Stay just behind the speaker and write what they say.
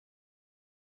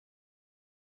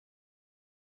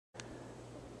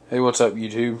Hey, what's up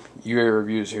YouTube? UA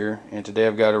Reviews here, and today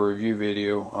I've got a review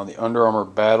video on the Under Armour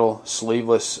Battle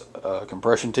Sleeveless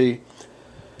compression tee.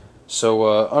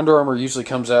 So Under Armour usually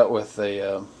comes out with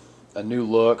a new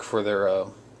look for their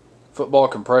football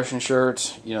compression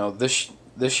shirts. You know,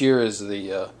 this year is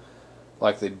the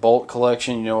like the Bolt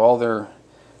collection. You know, all their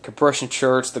compression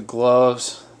shirts, the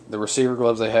gloves, the receiver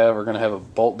gloves they have are going to have a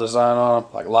Bolt design on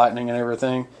them, like lightning and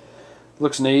everything.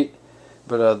 Looks neat.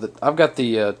 But I've got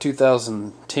the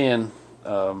 2010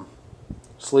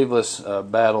 sleeveless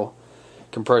Battle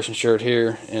compression shirt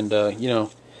here, and you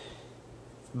know,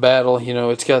 Battle, you know,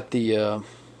 it's got the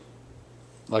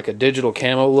like a digital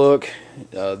camo look.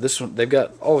 This one, they've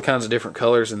got all kinds of different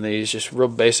colors in these, just real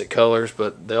basic colors,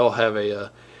 but they all have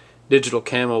a digital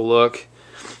camo look.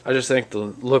 I just think the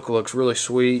look looks really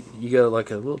sweet. You got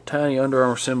like a little tiny Under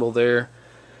Armour symbol there.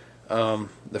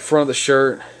 The front of the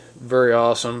shirt, very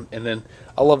awesome, and then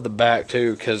I love the back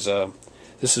too, because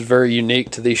this is very unique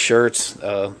to these shirts.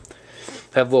 Have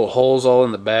little holes all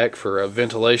in the back for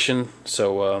ventilation,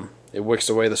 so it wicks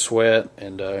away the sweat,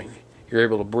 and you're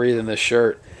able to breathe in this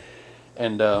shirt.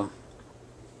 And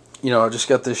you know, I just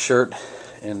got this shirt,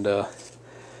 and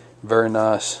very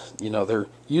nice. You know, they're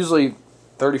usually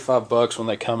 $35 when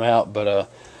they come out,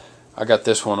 but I got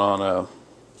this one on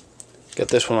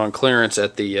clearance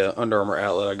at the Under Armour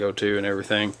outlet I go to and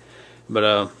everything.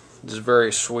 But this is a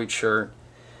very sweet shirt.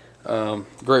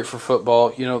 Great for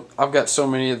football. You know, I've got so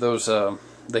many of those.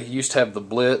 They used to have the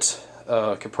Blitz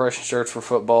compression shirts for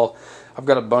football. I've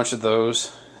got a bunch of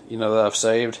those, you know, that I've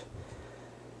saved.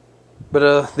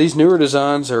 But these newer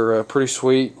designs are pretty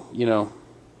sweet. You know,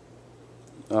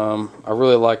 I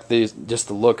really like these. Just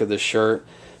the look of this shirt,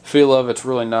 feel of it's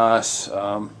really nice.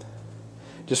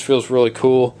 Just feels really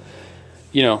cool.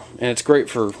 You know, and it's great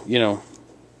for, you know,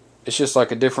 it's just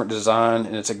like a different design,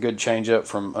 and it's a good change up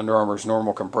from Under Armour's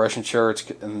normal compression shirts.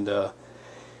 And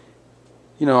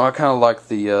you know, I kind of like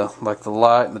the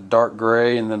light and the dark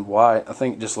gray and then white. I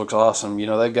think it just looks awesome. You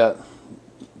know, they've got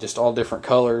just all different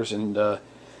colors, and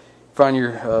find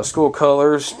your school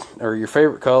colors or your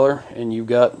favorite color, and you've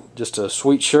got just a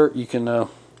sweet shirt. You can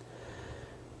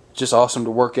just awesome to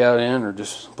work out in or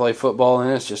just play football in.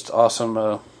 It's just awesome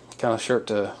kind of shirt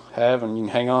to have, and you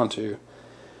can hang on to.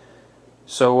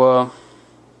 So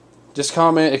just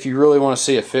comment if you really want to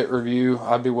see a fit review.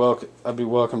 I'd be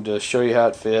welcome to show you how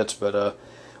it fits, but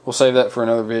we'll save that for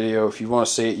another video. If you want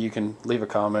to see it, you can leave a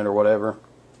comment or whatever.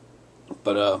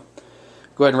 But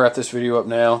go ahead and wrap this video up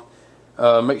now.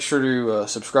 Make sure to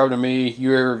subscribe to me,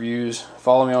 UA Reviews.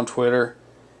 Follow me on Twitter,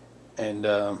 and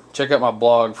check out my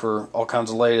blog for all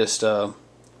kinds of latest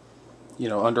you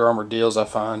know, Under Armour deals I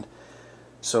find.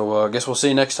 So I guess we'll see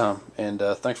you next time, and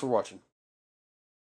thanks for watching.